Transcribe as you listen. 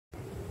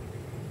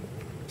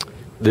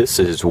This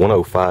is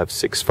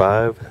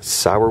 10565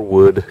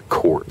 Sourwood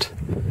Court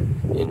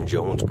in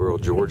Jonesboro,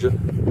 Georgia.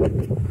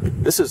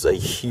 This is a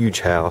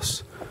huge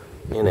house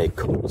in a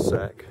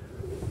cul-de-sac.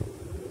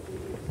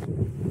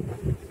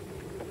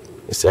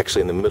 It's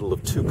actually in the middle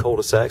of two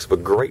cul-de-sacs of a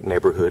great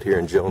neighborhood here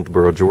in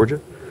Jonesboro, Georgia.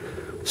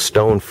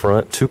 Stone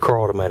front, 2-car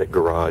automatic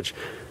garage.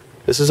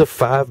 This is a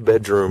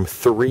 5-bedroom,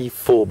 3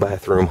 full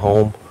bathroom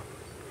home.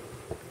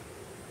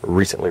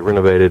 Recently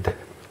renovated.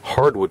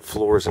 Hardwood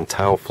floors and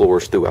tile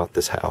floors throughout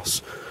this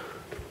house.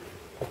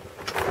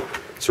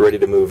 It's ready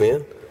to move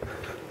in.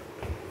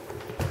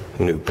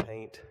 New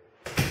paint.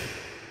 I'm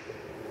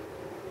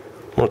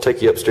going to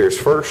take you upstairs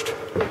first,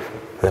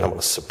 then I'm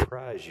going to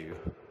surprise you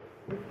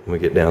when we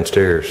get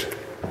downstairs.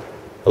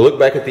 A look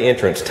back at the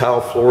entrance.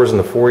 Tile floors in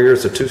the foyer.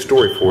 It's a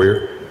 2-story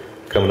foyer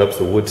coming up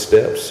the wood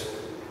steps.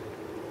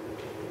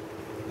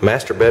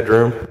 Master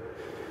bedroom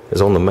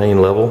is on the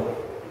main level.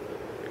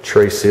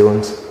 Tray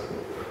ceilings.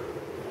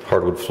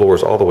 Hardwood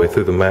floors all the way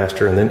through the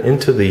master, and then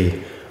into the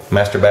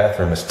master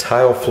bathroom is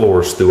tile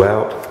floors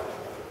throughout.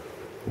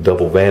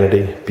 Double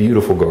vanity,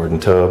 beautiful garden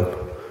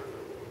tub,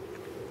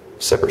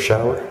 separate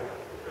shower,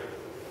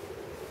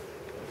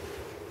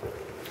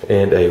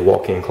 and a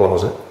walk-in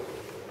closet.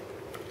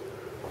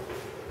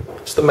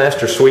 It's the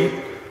master suite.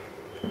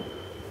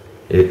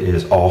 It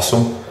is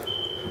awesome.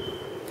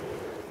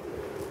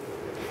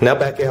 Now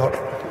back out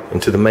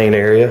into the main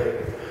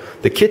area.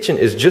 The kitchen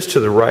is just to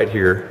the right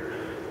here,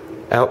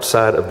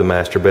 outside of the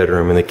master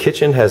bedroom, and the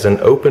kitchen has an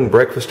open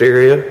breakfast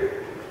area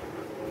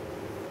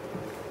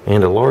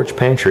and a large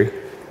pantry.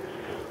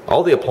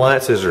 All the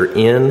appliances are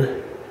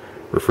in.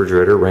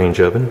 Refrigerator, range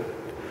oven,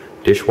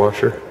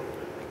 dishwasher.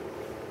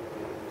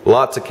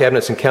 Lots of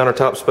cabinets and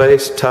countertop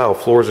space. Tile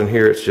floors in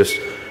here. It's just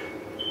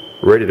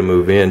ready to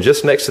move in.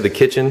 Just next to the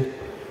kitchen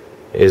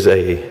is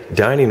a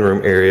dining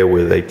room area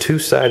with a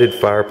 2-sided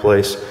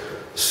fireplace,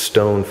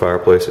 stone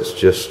fireplace. It's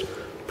just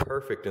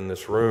perfect in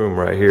this room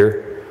right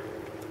here.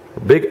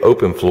 Big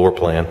open floor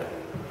plan.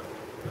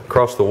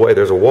 Across the way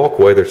there's a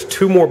walkway. There's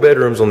 2 more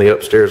bedrooms on the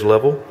upstairs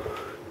level.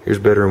 Here's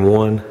bedroom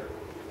 1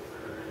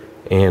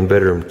 and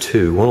bedroom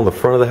 2. One on the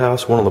front of the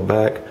house, one on the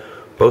back.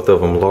 Both of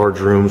them large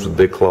rooms with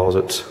big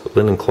closets.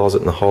 Linen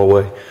closet in the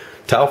hallway.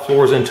 Tile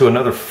floors into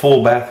another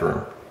full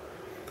bathroom.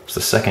 It's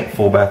the second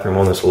full bathroom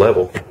on this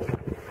level.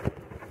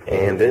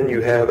 And then you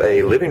have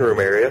a living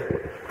room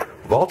area.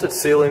 Vaulted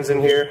ceilings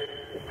in here.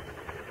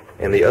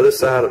 And the other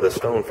side of the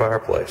stone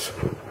fireplace.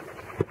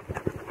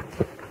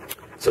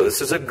 So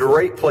this is a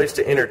great place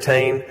to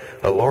entertain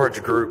a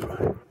large group.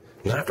 You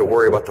don't have to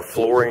worry about the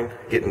flooring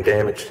getting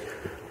damaged.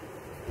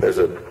 There's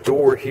a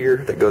door here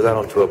that goes out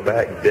onto a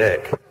back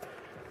deck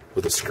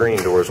with a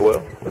screen door as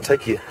well. I'll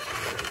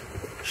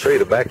show you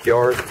the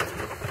backyard.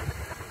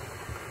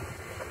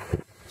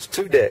 It's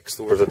 2 decks.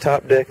 There's a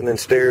top deck and then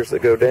stairs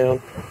that go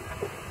down.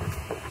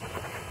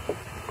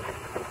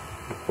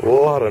 A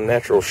lot of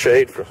natural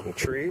shade from some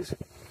trees.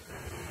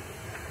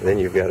 And then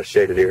you've got a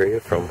shaded area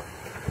from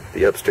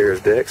the upstairs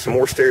deck. Some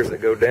more stairs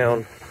that go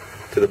down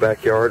to the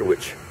backyard,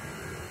 which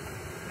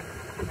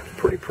is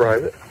pretty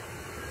private.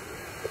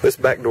 This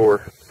back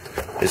door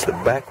is the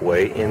back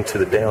way into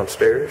the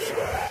downstairs.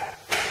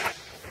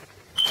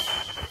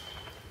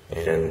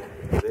 And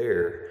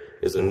there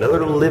is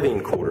another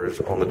living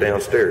quarters on the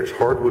downstairs.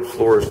 Hardwood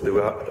floors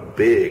throughout a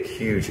big,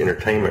 huge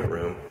entertainment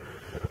room.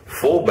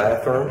 Full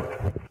bathroom.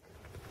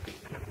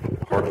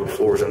 Hardwood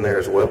floors in there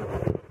as well.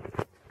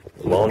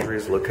 Laundry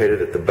is located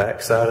at the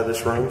back side of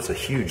this room. It's a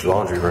huge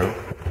laundry room.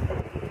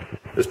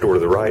 This door to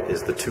the right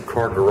is the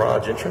 2-car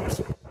garage entrance.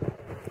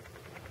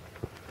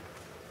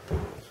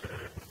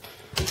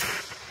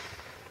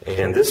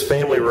 And this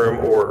family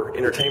room or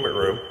entertainment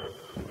room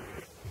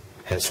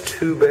has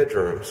 2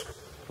 bedrooms,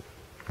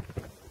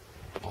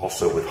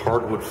 also with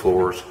hardwood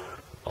floors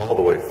all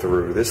the way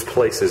through. This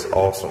place is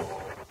awesome.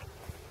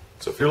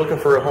 So if you're looking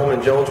for a home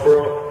in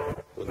Jonesboro,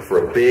 looking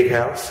for a big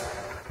house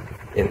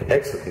in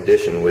excellent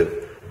condition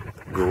with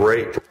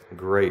great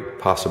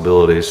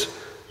possibilities,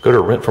 go to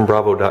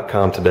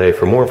rentfrombravo.com today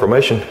for more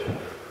information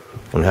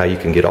on how you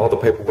can get all the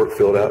paperwork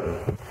filled out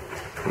and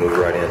move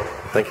right in.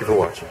 Thank you for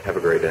watching. Have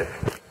a great day.